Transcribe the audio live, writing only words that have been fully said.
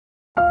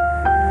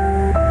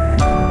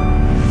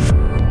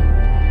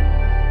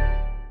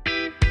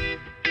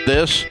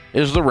This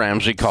is the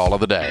Ramsey Call of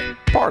the Day,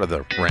 part of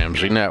the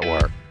Ramsey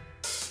Network.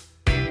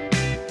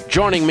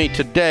 Joining me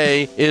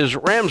today is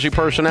Ramsey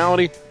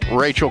personality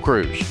Rachel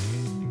Cruz.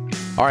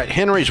 All right,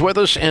 Henry's with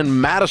us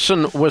in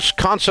Madison,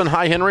 Wisconsin.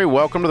 Hi, Henry.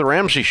 Welcome to the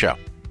Ramsey Show.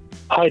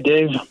 Hi,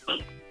 Dave.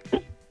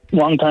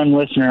 Long-time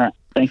listener.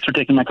 Thanks for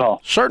taking my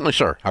call. Certainly,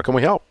 sir. How can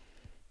we help?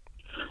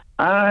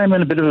 I'm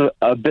in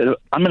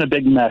I'm in a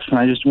big mess, and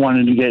I just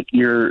wanted to get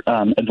your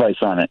advice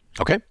on it.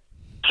 Okay.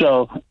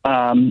 So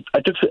I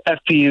took the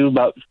FPU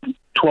about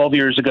 12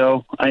 years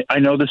ago. I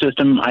know the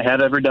system. I had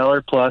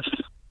EverDollar Plus.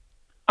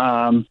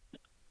 I've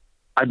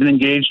been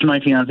engaged to my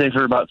fiance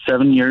for about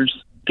 7 years.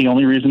 The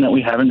only reason that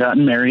we haven't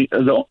gotten married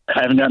is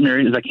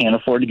I can't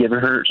afford to give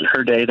her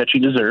day that she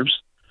deserves.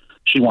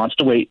 She wants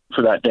to wait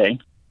for that day.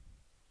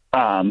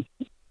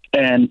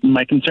 And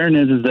my concern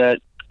is that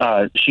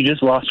she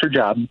just lost her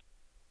job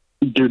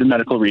due to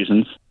medical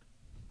reasons,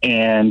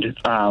 and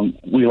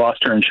we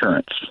lost her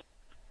insurance.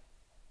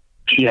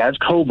 She has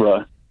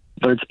COBRA,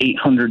 but it's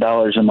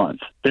 $800 a month.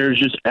 There's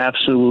just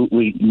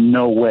absolutely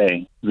no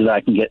way that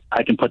I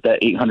can put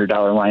that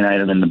 $800 line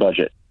item in the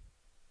budget.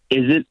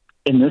 Is it,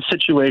 in this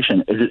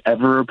situation, is it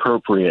ever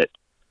appropriate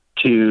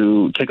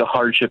to take a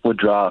hardship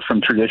withdrawal from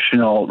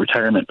traditional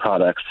retirement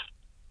products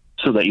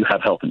so that you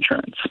have health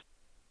insurance?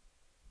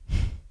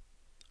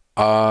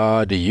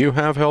 Do you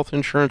have health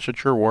insurance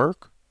at your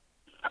work?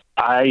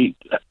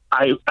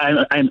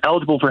 I'm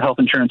eligible for health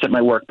insurance at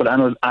my work, but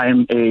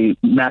I'm a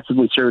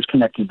massively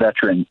service-connected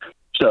veteran,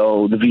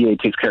 so the VA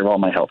takes care of all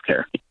my health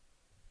care.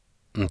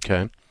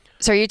 Okay.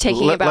 So are you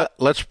taking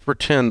let's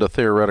pretend a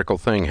theoretical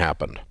thing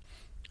happened,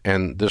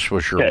 and this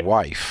was your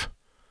wife.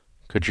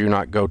 Could you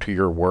not go to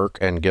your work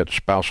and get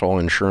spousal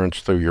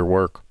insurance through your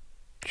work,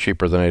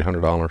 cheaper than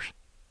 $800?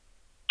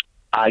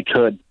 I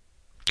could.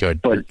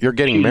 Good. But you're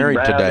getting married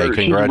today.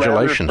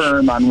 Congratulations. She's rather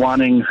firm on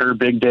wanting her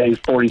big day,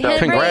 $40,000.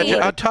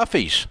 Congratulations.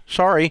 Toughies.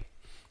 Sorry.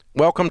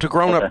 Welcome to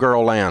grown-up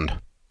girl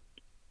land.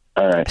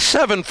 All right.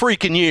 7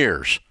 freaking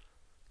years.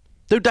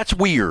 Dude, that's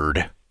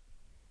weird.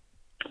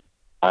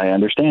 I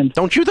understand.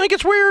 Don't you think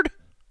it's weird?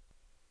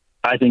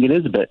 I think it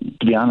is a bit,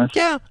 to be honest.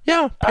 Yeah.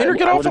 Peter,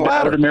 get off the ladder.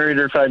 I would have married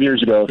her 5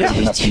 years ago if it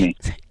was up to me.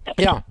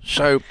 Yeah.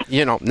 So,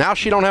 now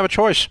she don't have a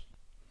choice.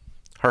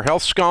 Her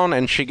health's gone,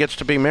 and she gets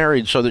to be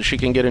married so that she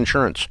can get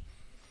insurance.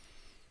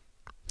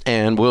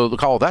 And we'll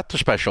call that the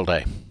special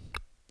day.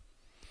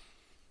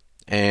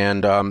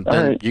 And then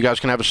right. You guys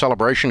can have a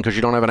celebration because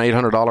you don't have an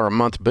 $800 a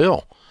month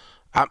bill.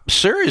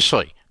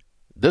 Seriously,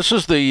 this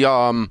is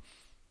the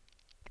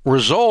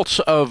results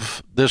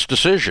of this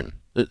decision,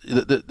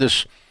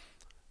 this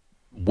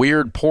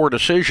weird, poor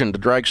decision to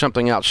drag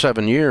something out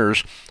 7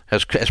 years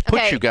has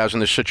put you guys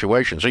in this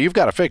situation. So you've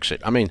got to fix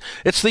it. I mean,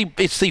 it's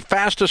the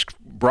fastest,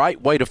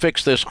 right way to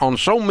fix this on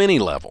so many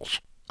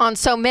levels. On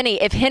so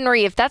many.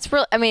 If that's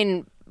real, I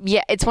mean,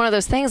 yeah, it's one of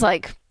those things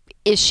like,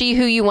 is she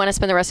who you want to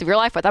spend the rest of your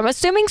life with? I'm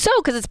assuming so,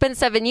 because it's been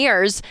 7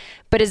 years.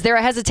 But is there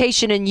a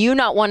hesitation in you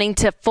not wanting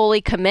to fully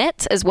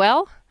commit as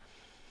well?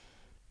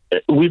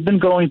 We've been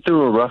going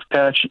through a rough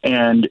patch,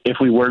 and if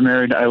we were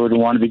married, I would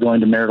want to be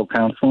going to marital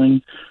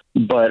counseling.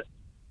 But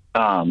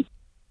the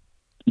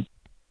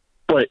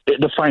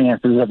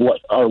finances of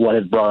what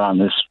have brought on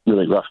this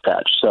really rough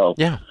patch. So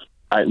yeah.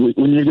 We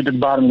need to get to the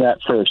bottom of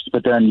that first,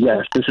 but then,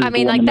 yes, this is the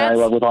woman that I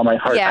love with all my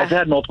heart. Yeah. I've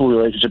had multiple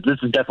relationships. This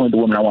is definitely the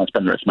woman I want to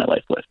spend the rest of my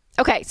life with.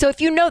 Okay, so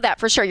if you know that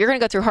for sure, you're going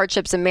to go through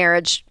hardships in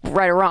marriage,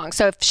 right or wrong.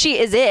 So if she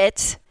is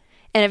it,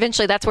 and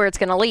eventually that's where it's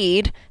going to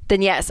lead,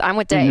 then yes, I'm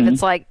with Dave. Mm-hmm.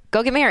 It's like,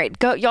 go get married.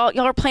 Go, y'all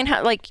are playing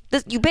like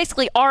this. You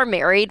basically are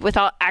married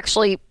without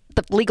actually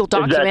the legal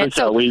document.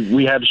 Exactly. So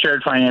we have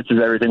shared finances,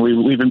 everything.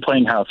 We've been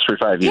playing house for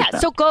 5 years. Yeah. Now.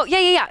 So go.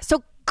 Yeah.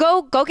 So.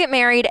 Go get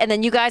married, and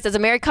then you guys as a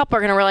married couple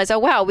are going to realize, oh,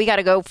 wow, we got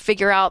to go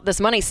figure out this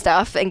money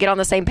stuff and get on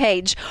the same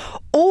page.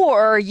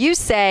 Or you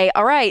say,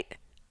 all right,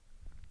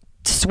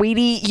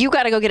 sweetie, you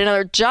got to go get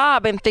another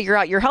job and figure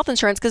out your health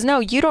insurance, because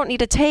no, you don't need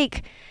to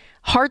take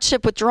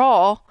hardship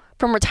withdrawal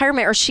from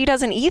retirement, or she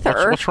doesn't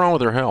either. What's wrong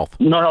with her health?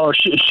 No,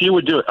 she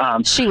would do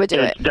it. She would do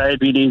it.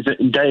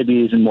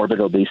 Diabetes and morbid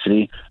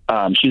obesity.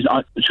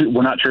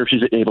 We're not sure if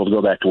she's able to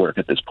go back to work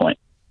at this point.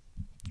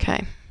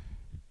 Okay.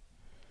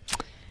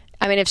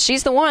 I mean, if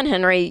she's the one,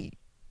 Henry,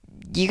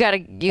 you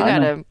gotta,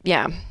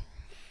 yeah.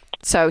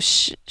 So,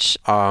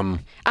 I'm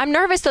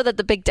nervous though that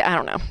the big day, I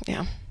don't know,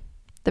 yeah,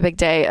 the big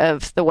day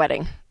of the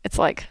wedding. It's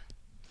like,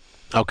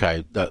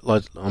 okay,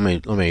 let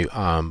me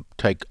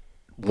take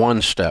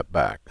one step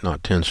back,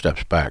 not 10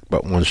 steps back,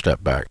 but one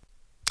step back.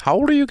 How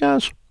old are you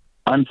guys?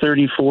 I'm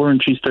 34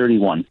 and she's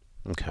 31.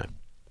 Okay,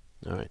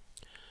 all right.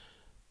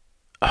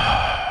 Do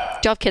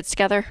you have kids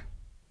together?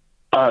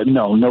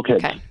 No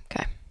kids.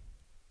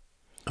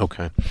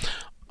 Okay.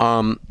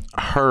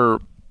 Her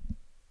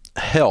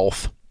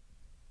health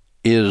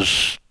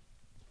is,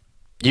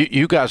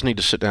 you guys need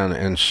to sit down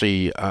and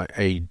see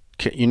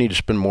you need to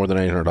spend more than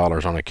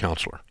 $800 on a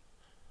counselor.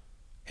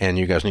 And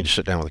you guys need to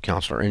sit down with a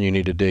counselor, and you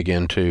need to dig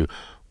into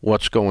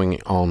what's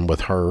going on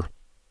with her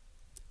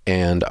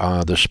and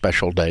the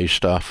special day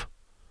stuff.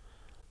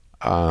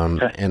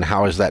 And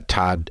how is that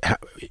tied?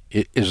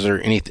 Is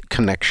there any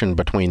connection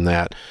between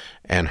that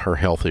and her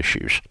health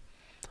issues?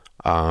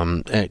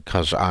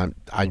 Because I'm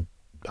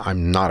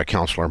not a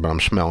counselor, but I'm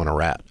smelling a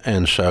rat,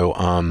 and so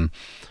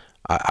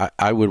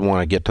I would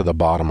want to get to the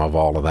bottom of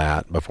all of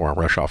that before I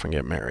rush off and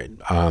get married.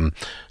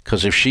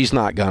 Because if she's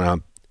not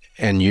gonna,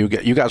 and you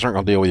guys aren't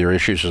gonna deal with your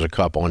issues as a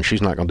couple, and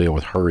she's not gonna deal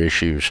with her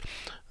issues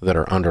that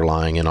are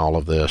underlying in all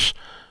of this,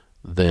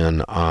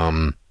 then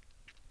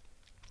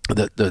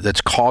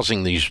that's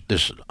causing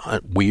this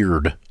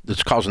weird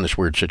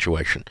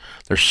situation.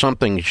 There's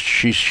something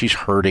she's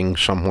hurting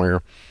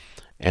somewhere,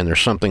 and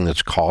there's something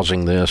that's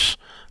causing this.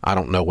 I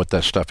don't know what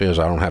that stuff is.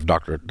 I don't have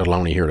Dr.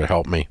 Deloney here to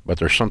help me, but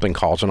there's something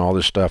causing all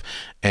this stuff,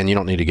 and you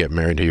don't need to get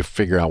married till you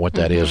figure out what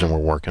that is, and we're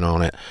working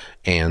on it,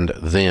 and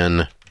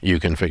then you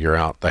can figure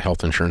out the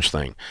health insurance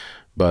thing.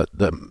 But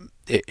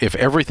if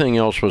everything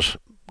else was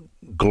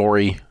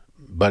glory,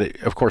 but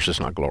of course it's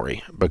not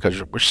glory,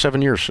 because we're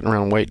 7 years sitting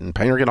around waiting,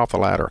 paying her to get off the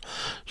ladder.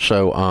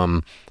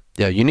 So,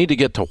 you need to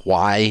get to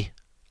why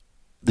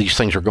these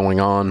things are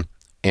going on,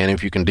 and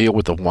if you can deal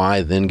with the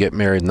why, then get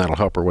married, and that'll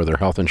help her with her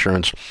health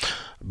insurance.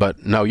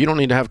 But no, you don't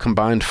need to have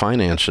combined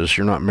finances.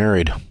 You're not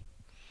married.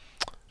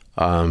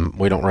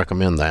 We don't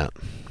recommend that.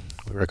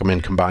 We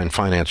recommend combined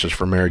finances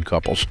for married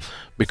couples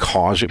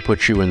because it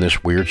puts you in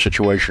this weird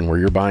situation where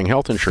you're buying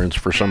health insurance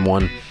for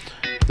someone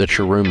that's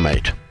your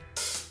roommate.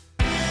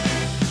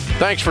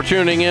 Thanks for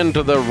tuning in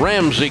to the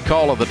Ramsey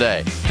Call of the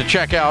Day. To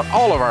check out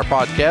all of our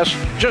podcasts,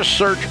 just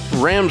search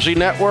Ramsey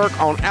Network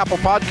on Apple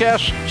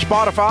Podcasts,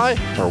 Spotify,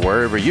 or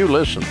wherever you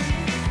listen.